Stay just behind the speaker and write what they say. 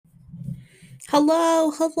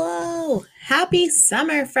Hello, hello. Happy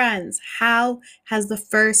summer, friends. How has the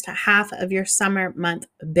first half of your summer month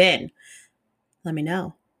been? Let me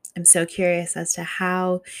know. I'm so curious as to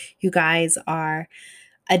how you guys are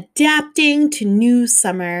adapting to new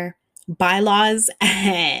summer bylaws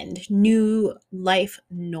and new life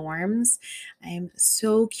norms. I am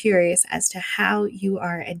so curious as to how you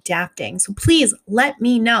are adapting. So please let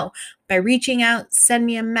me know by reaching out, send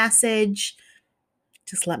me a message.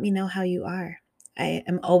 Just let me know how you are. I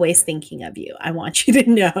am always thinking of you. I want you to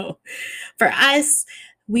know. For us,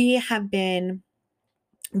 we have been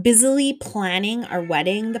busily planning our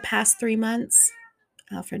wedding the past 3 months.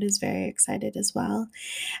 Alfred is very excited as well.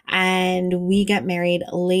 And we get married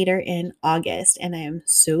later in August, and I am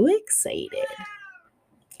so excited.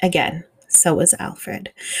 Again, so is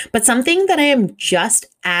Alfred. But something that I am just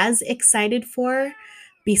as excited for,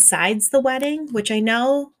 besides the wedding, which I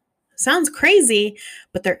know sounds crazy,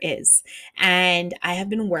 but there is. And I have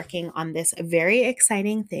been working on this very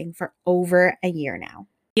exciting thing for over a year now.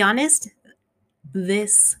 To be honest,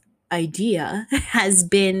 this idea has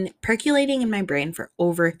been percolating in my brain for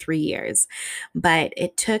over 3 years, but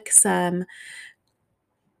it took some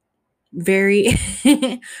very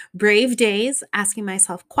brave days asking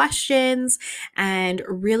myself questions and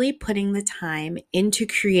really putting the time into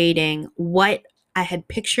creating what I had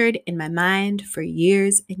pictured in my mind for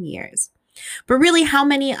years and years. But really, how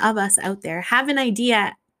many of us out there have an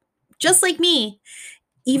idea just like me,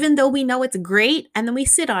 even though we know it's great, and then we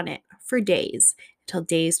sit on it for days until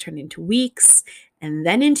days turn into weeks and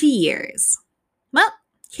then into years? Well,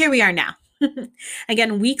 here we are now.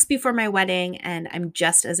 Again, weeks before my wedding, and I'm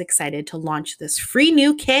just as excited to launch this free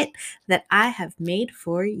new kit that I have made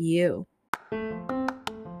for you.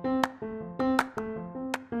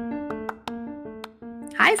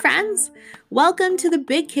 Hi, friends. Welcome to the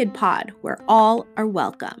Big Kid Pod, where all are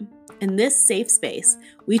welcome. In this safe space,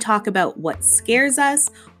 we talk about what scares us,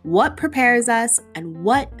 what prepares us, and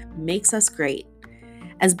what makes us great.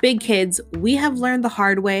 As big kids, we have learned the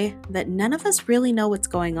hard way that none of us really know what's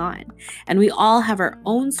going on, and we all have our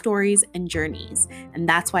own stories and journeys, and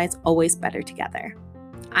that's why it's always better together.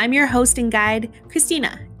 I'm your host and guide,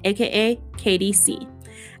 Christina, aka KDC.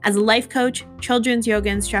 As a life coach, children's yoga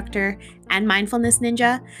instructor, and mindfulness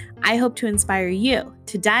ninja, I hope to inspire you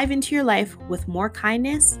to dive into your life with more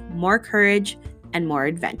kindness, more courage, and more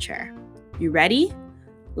adventure. You ready?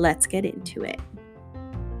 Let's get into it.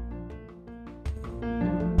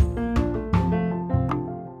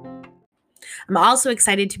 I'm also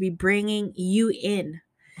excited to be bringing you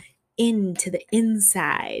into the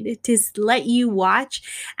inside to let you watch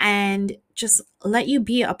and just let you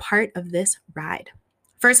be a part of this ride.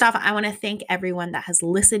 First off, I want to thank everyone that has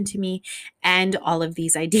listened to me and all of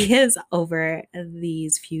these ideas over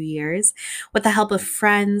these few years. With the help of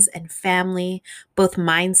friends and family, both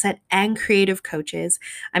mindset and creative coaches,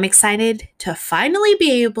 I'm excited to finally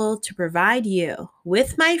be able to provide you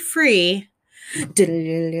with my free,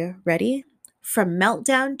 ready? From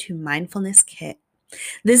Meltdown to Mindfulness Kit.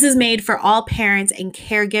 This is made for all parents and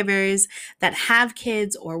caregivers that have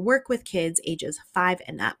kids or work with kids ages 5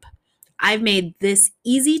 and up. I've made this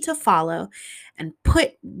easy to follow and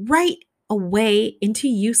put right away into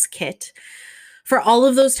use kit for all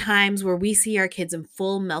of those times where we see our kids in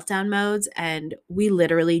full meltdown modes and we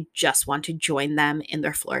literally just want to join them in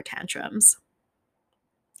their floor tantrums.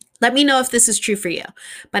 Let me know if this is true for you,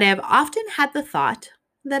 but I have often had the thought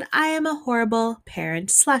that I am a horrible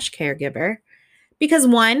parent slash caregiver because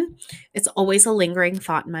one, it's always a lingering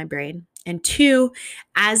thought in my brain. And two,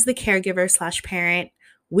 as the caregiver slash parent,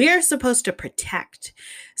 we're supposed to protect.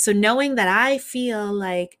 So knowing that I feel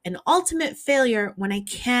like an ultimate failure when I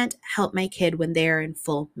can't help my kid when they're in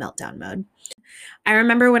full meltdown mode. I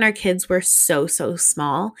remember when our kids were so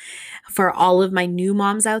small. For all of my new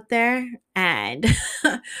moms out there and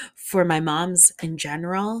for my moms in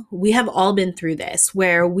general, we have all been through this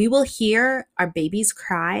where we will hear our babies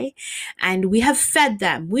cry and we have fed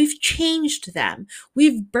them, we've changed them,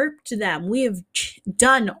 we've burped them, we have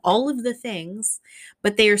done all of the things,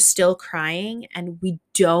 but they are still crying and we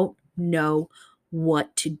don't know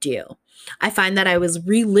what to do. I find that I was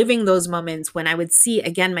reliving those moments when I would see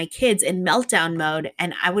again my kids in meltdown mode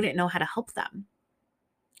and I wouldn't know how to help them.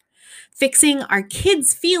 Fixing our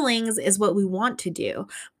kids' feelings is what we want to do,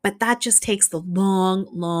 but that just takes the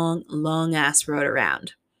long ass road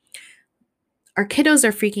around. Our kiddos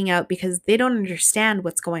are freaking out because they don't understand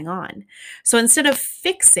what's going on. So instead of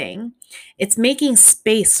fixing, it's making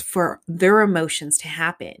space for their emotions to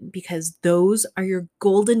happen because those are your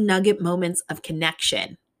golden nugget moments of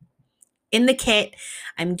connection. In the kit,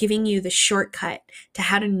 I'm giving you the shortcut to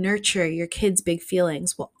how to nurture your kids' big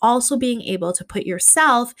feelings while also being able to put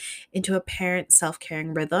yourself into a parent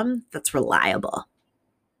self-caring rhythm that's reliable.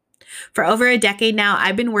 For over a decade now,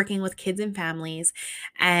 I've been working with kids and families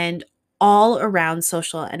and all around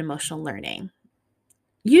social and emotional learning.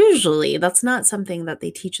 Usually, that's not something that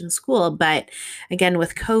they teach in school, but again,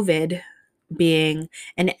 with COVID being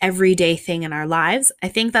an everyday thing in our lives, I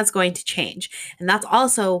think that's going to change. And that's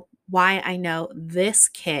also why I know this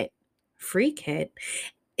kit, free kit,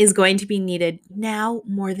 is going to be needed now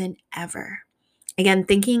more than ever. Again,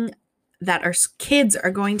 thinking that our kids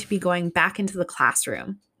are going to be going back into the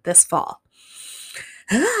classroom this fall.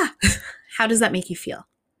 How does that make you feel?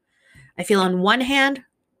 I feel on one hand,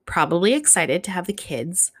 probably excited to have the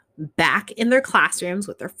kids back in their classrooms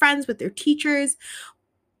with their friends, with their teachers,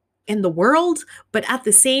 in the world, but at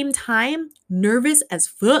the same time, nervous as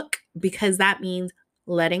fuck because that means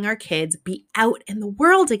letting our kids be out in the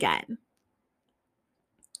world again.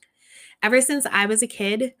 Ever since I was a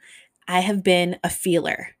kid, I have been a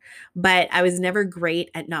feeler, but I was never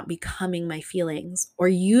great at not becoming my feelings or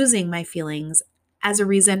using my feelings as a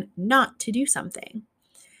reason not to do something.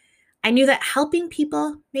 I knew that helping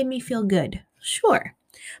people made me feel good, sure.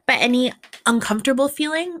 But any uncomfortable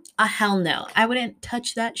feeling? Hell no. I wouldn't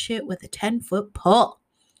touch that shit with a 10-foot pole.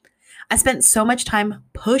 I spent so much time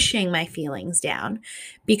pushing my feelings down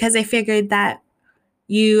because I figured that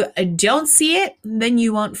you don't see it, then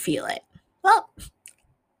you won't feel it. Well,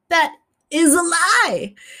 that is a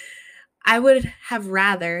lie. I would have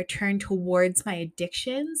rather turned towards my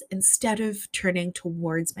addictions instead of turning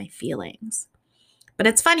towards my feelings. But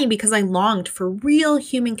it's funny because I longed for real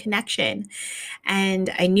human connection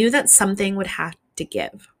and I knew that something would have to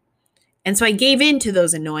give. And so I gave in to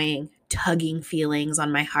those annoying, tugging feelings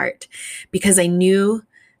on my heart because I knew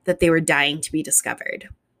that they were dying to be discovered.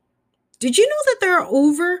 Did you know that there are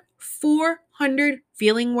over 400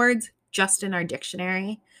 feeling words just in our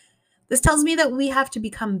dictionary? This tells me that we have to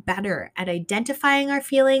become better at identifying our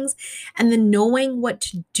feelings and then knowing what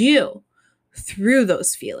to do through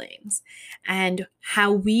those feelings and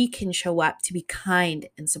how we can show up to be kind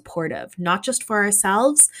and supportive, not just for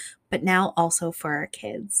ourselves, but now also for our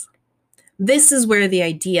kids. This is where the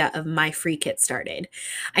idea of my free kit started.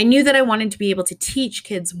 I knew that I wanted to be able to teach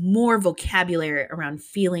kids more vocabulary around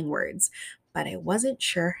feeling words, but I wasn't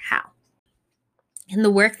sure how. In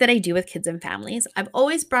the work that I do with kids and families, I've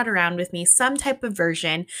always brought around with me some type of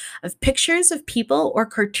version of pictures of people or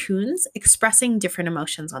cartoons expressing different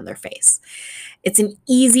emotions on their face. It's an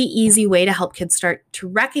easy way to help kids start to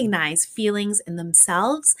recognize feelings in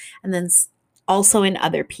themselves and then also in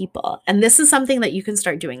other people. And this is something that you can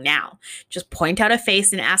start doing now. Just point out a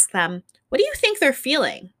face and ask them, what do you think they're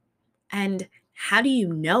feeling? And how do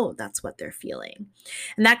you know that's what they're feeling?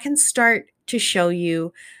 And that can start to show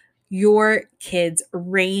you your kids'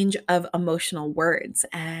 range of emotional words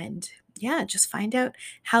and just find out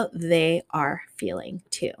how they are feeling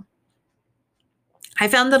too. I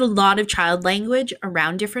found that a lot of child language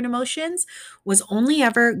around different emotions was only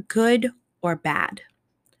ever good or bad.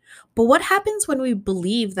 But what happens when we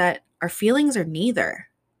believe that our feelings are neither?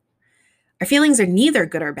 Our feelings are neither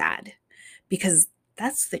good or bad because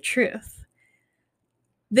that's the truth.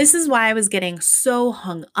 This is why I was getting so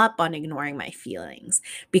hung up on ignoring my feelings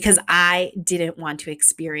because I didn't want to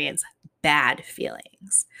experience bad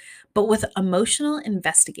feelings. But with emotional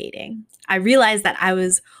investigating, I realized that I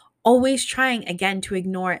was always trying again to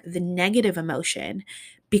ignore the negative emotion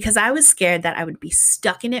because I was scared that I would be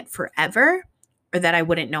stuck in it forever or that I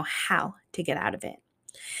wouldn't know how to get out of it.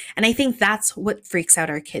 And I think that's what freaks out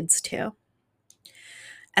our kids too.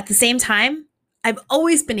 At the same time, I've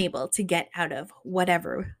always been able to get out of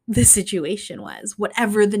whatever the situation was,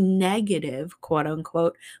 whatever the negative, quote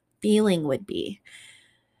unquote, feeling would be.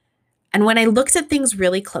 And when I looked at things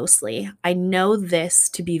really closely, I know this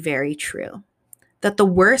to be very true, that the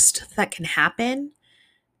worst that can happen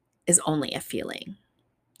is only a feeling.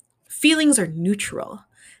 Feelings are neutral.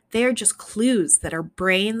 They are just clues that our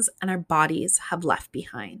brains and our bodies have left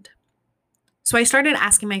behind. So I started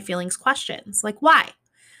asking my feelings questions like, why?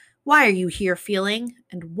 Why are you here feeling?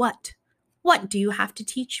 And what? What do you have to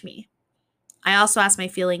teach me? I also ask my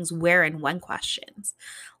feelings where and when questions,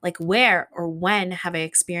 like where or when have I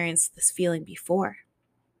experienced this feeling before?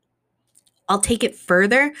 I'll take it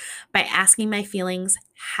further by asking my feelings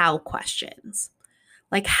how questions.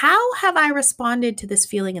 Like, how have I responded to this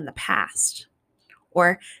feeling in the past?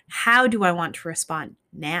 Or how do I want to respond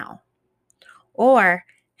now? Or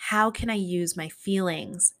how can I use my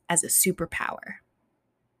feelings as a superpower?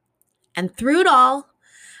 And through it all,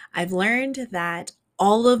 I've learned that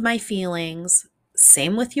all of my feelings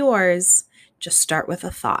Same with yours. Just start with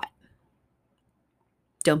a thought.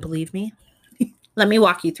 Don't believe me? Let me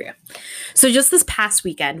walk you through. So just this past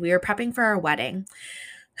weekend, we were prepping for our wedding.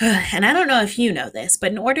 And I don't know if you know this,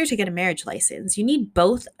 but in order to get a marriage license, you need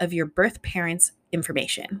both of your birth parents'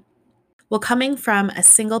 information. Well, coming from a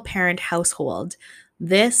single parent household,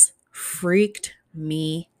 this freaked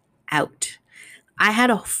me out. I had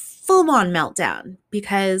a full on meltdown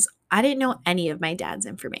because I didn't know any of my dad's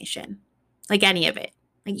information, like any of it,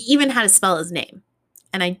 like even how to spell his name.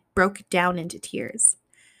 And I broke down into tears.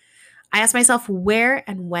 I asked myself, where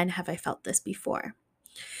and when have I felt this before?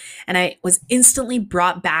 And I was instantly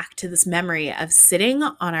brought back to this memory of sitting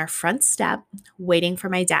on our front step, waiting for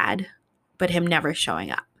my dad, but him never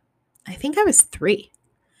showing up. I think I was 3.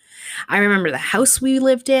 I remember the house we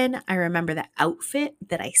lived in. I remember the outfit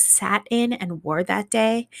that I sat in and wore that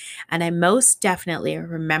day. And I most definitely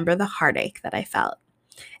remember the heartache that I felt.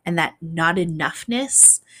 And that not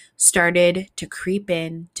enoughness started to creep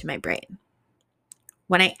into my brain.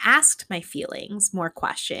 When I asked my feelings more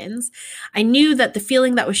questions, I knew that the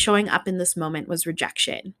feeling that was showing up in this moment was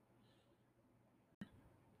rejection.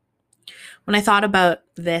 When I thought about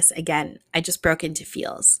this again, I just broke into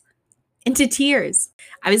tears.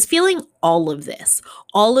 I was feeling all of this,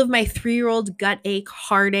 all of my 3-year-old gut ache,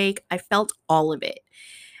 heartache. I felt all of it.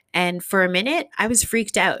 And for a minute, I was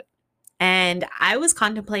freaked out. And I was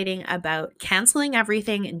contemplating about canceling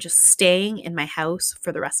everything and just staying in my house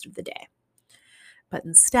for the rest of the day. But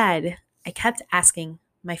instead, I kept asking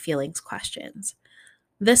my feelings questions.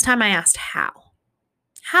 This time I asked how.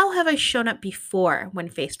 How have I shown up before when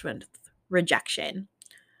faced with rejection?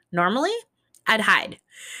 Normally, I'd hide.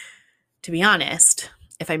 To be honest,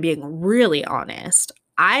 if I'm being really honest,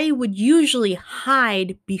 I would usually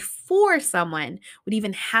hide before someone would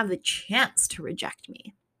even have the chance to reject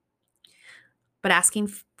me. But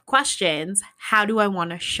asking questions, how do I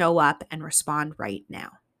want to show up and respond right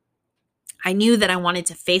now? I knew that I wanted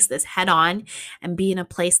to face this head on and be in a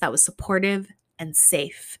place that was supportive and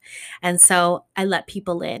safe. And so I let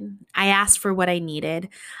people in. I asked for what I needed.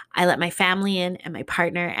 I let my family in and my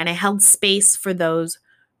partner, and I held space for those,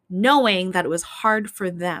 knowing that it was hard for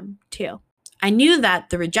them too. I knew that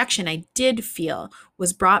the rejection I did feel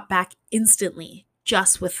was brought back instantly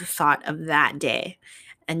just with the thought of that day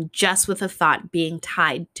and just with the thought being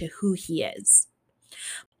tied to who he is.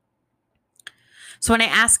 So when I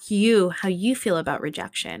ask you how you feel about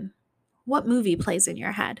rejection, what movie plays in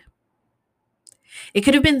your head? It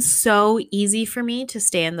could have been so easy for me to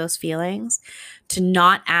stay in those feelings, to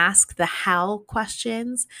not ask the how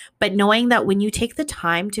questions, but knowing that when you take the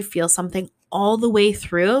time to feel something all the way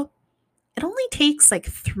through, it only takes like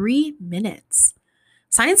 3 minutes.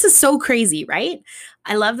 Science is so crazy, right?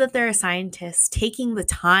 I love that there are scientists taking the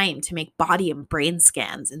time to make body and brain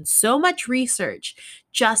scans and so much research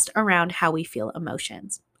just around how we feel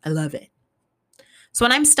emotions. I love it. So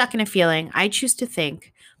when I'm stuck in a feeling, I choose to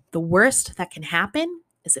think the worst that can happen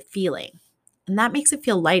is a feeling. And that makes it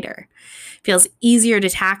feel lighter. It feels easier to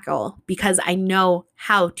tackle because I know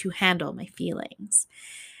how to handle my feelings.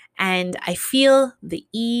 And I feel the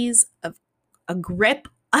ease of a grip,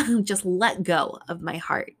 just let go of my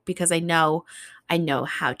heart because I know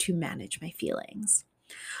how to manage my feelings.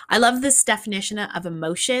 I love this definition of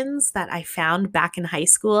emotions that I found back in high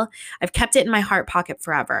school. I've kept it in my heart pocket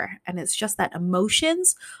forever. And it's just that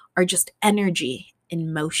emotions are just energy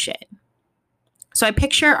in motion. So I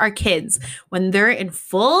picture our kids when they're in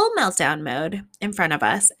full meltdown mode in front of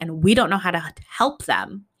us and we don't know how to help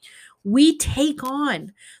them. We take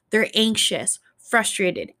on their anxious,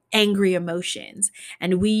 frustrated, angry emotions,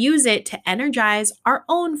 and we use it to energize our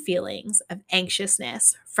own feelings of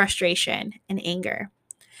anxiousness, frustration, and anger.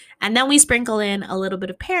 And then we sprinkle in a little bit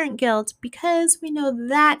of parent guilt because we know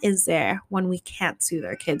that is there when we can't soothe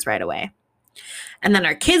our kids right away. And then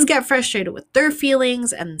our kids get frustrated with their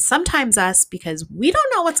feelings and sometimes us because we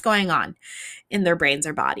don't know what's going on in their brains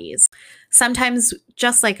or bodies. Sometimes,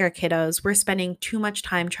 just like our kiddos, we're spending too much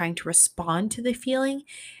time trying to respond to the feeling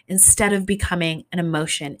instead of becoming an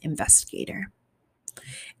emotion investigator.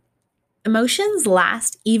 Emotions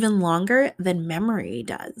last even longer than memory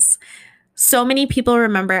does. So many people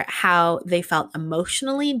remember how they felt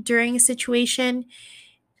emotionally during a situation,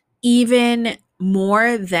 even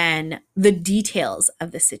more than the details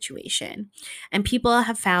of the situation. And people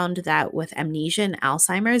have found that with amnesia and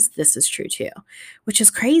Alzheimer's, this is true too, which is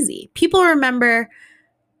crazy. People remember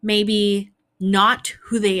maybe not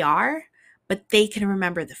who they are, but they can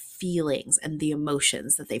remember the feelings and the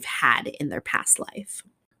emotions that they've had in their past life.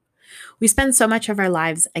 We spend so much of our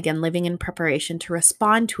lives, again, living in preparation to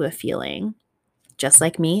respond to a feeling. Just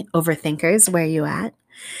like me, overthinkers, where are you at?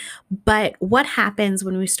 But what happens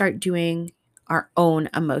when we start doing our own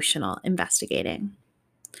emotional investigating?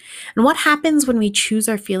 And what happens when we choose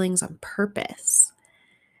our feelings on purpose?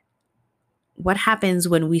 What happens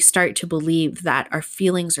when we start to believe that our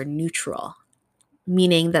feelings are neutral,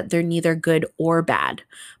 meaning that they're neither good or bad,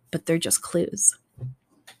 but they're just clues?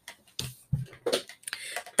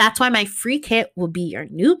 That's why my free kit will be your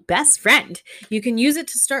new best friend. You can use it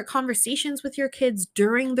to start conversations with your kids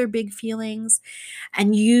during their big feelings,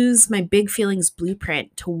 and use my big feelings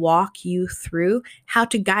blueprint to walk you through how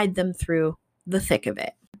to guide them through the thick of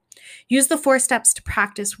it. Use the 4 steps to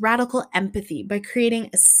practice radical empathy by creating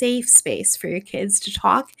a safe space for your kids to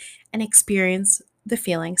talk and experience the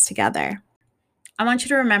feelings together. I want you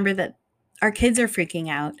to remember that our kids are freaking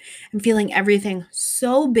out and feeling everything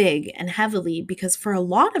so big and heavily because for a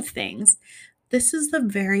lot of things, this is the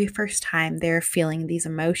very first time they're feeling these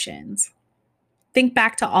emotions. Think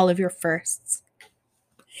back to all of your firsts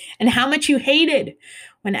and how much you hated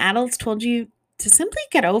when adults told you to simply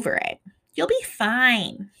get over it. You'll be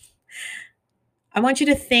fine. I want you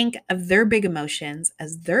to think of their big emotions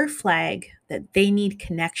as their flag that they need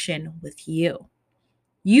connection with you.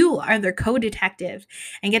 You are their co-detective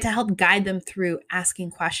and get to help guide them through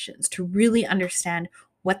asking questions to really understand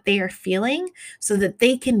what they are feeling so that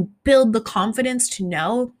they can build the confidence to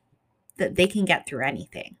know that they can get through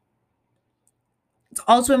anything. It's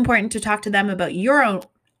also important to talk to them about your own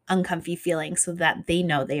uncomfy feelings so that they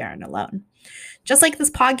know they aren't alone. Just like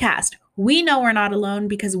this podcast, we know we're not alone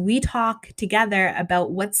because we talk together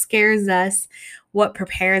about what scares us, what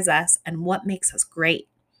prepares us, and what makes us great.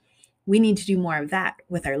 We need to do more of that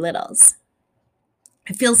with our littles.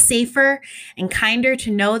 It feels safer and kinder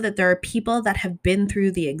to know that there are people that have been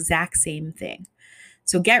through the exact same thing.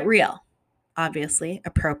 So get real, obviously,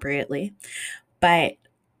 appropriately. But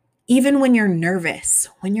even when you're nervous,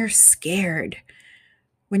 when you're scared,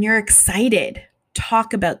 when you're excited,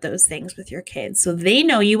 talk about those things with your kids so they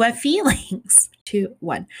know you have feelings. 2,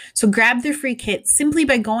 1. So grab the free kit simply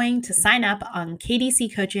by going to sign up on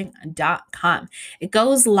kdccoaching.com. It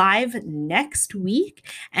goes live next week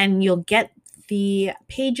and you'll get the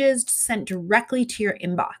pages sent directly to your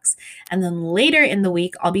inbox. And then later in the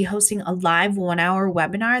week, I'll be hosting a live 1-hour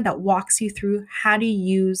webinar that walks you through how to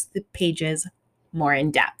use the pages more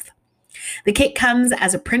in depth. The kit comes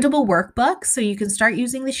as a printable workbook, so you can start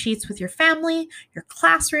using the sheets with your family, your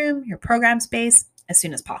classroom, your program space as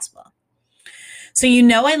soon as possible. So you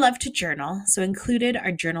know I love to journal, so included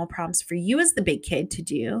are journal prompts for you as the big kid to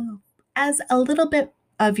do as a little bit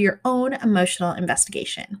of your own emotional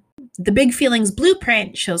investigation. The Big Feelings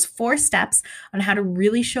Blueprint shows 4 steps on how to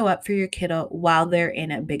really show up for your kiddo while they're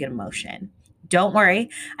in a big emotion. Don't worry,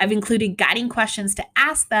 I've included guiding questions to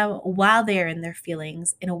ask them while they are in their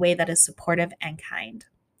feelings in a way that is supportive and kind.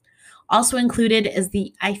 Also included is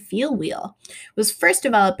the I Feel Wheel. It was first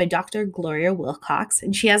developed by Dr. Gloria Wilcox,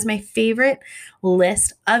 and she has my favorite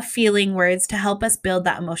list of feeling words to help us build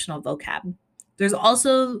that emotional vocab. There's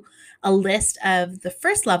also a list of the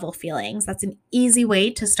first level feelings. That's an easy way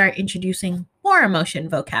to start introducing more emotion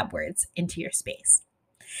vocab words into your space.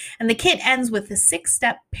 And the kit ends with the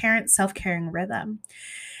 6-step parent self-caring rhythm.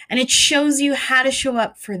 And it shows you how to show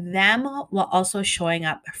up for them while also showing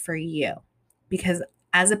up for you. Because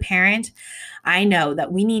as a parent, I know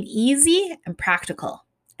that we need easy and practical.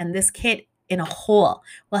 And this kit in a whole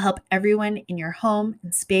will help everyone in your home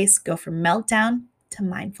and space go from meltdown to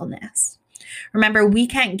mindfulness. Remember, we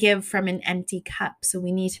can't give from an empty cup, so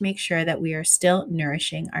we need to make sure that we are still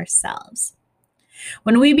nourishing ourselves.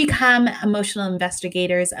 When we become emotional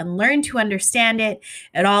investigators and learn to understand it,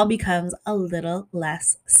 it all becomes a little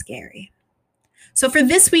less scary. So for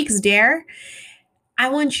this week's Dare, I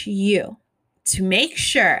want you to make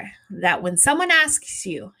sure that when someone asks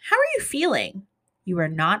you, how are you feeling? You are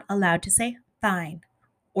not allowed to say fine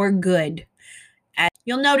or good. As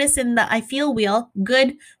you'll notice in the I feel wheel,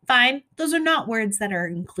 good, fine, those are not words that are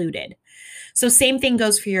included. So same thing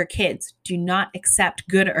goes for your kids. Do not accept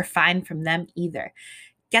good or fine from them either.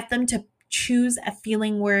 Get them to choose a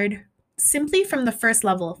feeling word simply from the first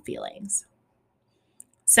level of feelings.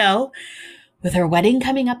 So with our wedding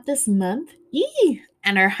coming up this month,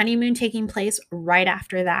 and our honeymoon taking place right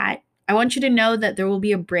after that, I want you to know that there will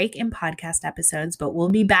be a break in podcast episodes, but we'll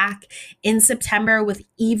be back in September with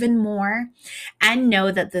even more. And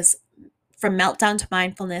know that this From Meltdown to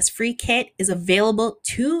Mindfulness free kit is available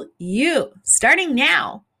to you starting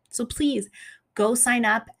now. So please go sign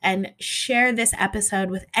up and share this episode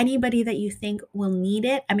with anybody that you think will need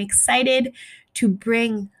it. I'm excited to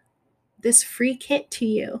bring this free kit to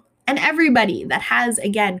you. And everybody that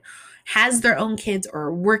has their own kids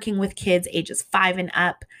or working with kids ages 5 and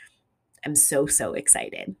up, am so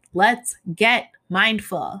excited. Let's get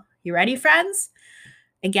mindful. You ready, friends?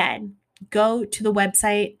 Again, go to the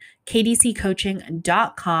website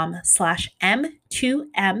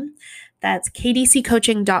kdccoaching.com/M2M. That's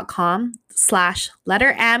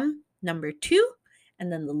kdccoaching.com/M2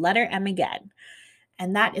 and then the letter M again.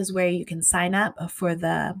 And that is where you can sign up for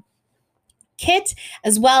the kit,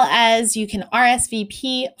 as well as you can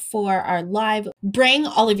RSVP for our live. Bring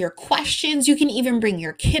all of your questions. You can even bring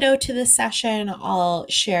your kiddo to the session. I'll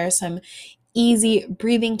share some easy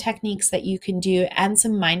breathing techniques that you can do and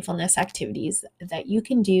some mindfulness activities that you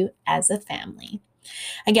can do as a family.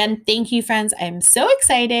 Again, thank you, friends. I'm so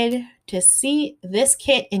excited to see this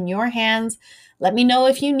kit in your hands. Let me know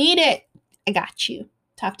if you need it. I got you.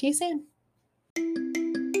 Talk to you soon.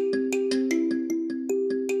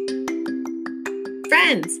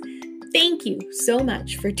 Friends, thank you so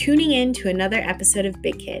much for tuning in to another episode of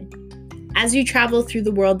Big Kid. As you travel through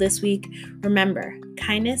the world this week, remember,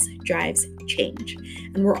 kindness drives change.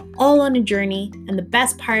 And we're all on a journey, and the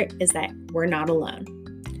best part is that we're not alone.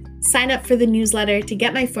 Sign up for the newsletter to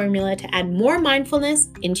get my formula to add more mindfulness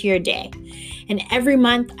into your day. And every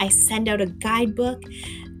month, I send out a guidebook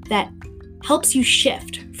that helps you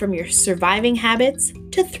shift from your surviving habits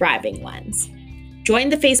to thriving ones. Join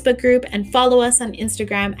the Facebook group and follow us on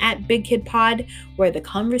Instagram at BigKidPod, where the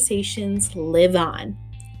conversations live on.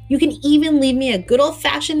 You can even leave me a good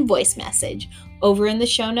old-fashioned voice message over in the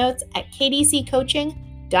show notes at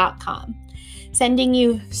kdccoaching.com. Sending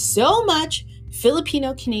you so much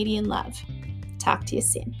Filipino-Canadian love. Talk to you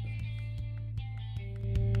soon.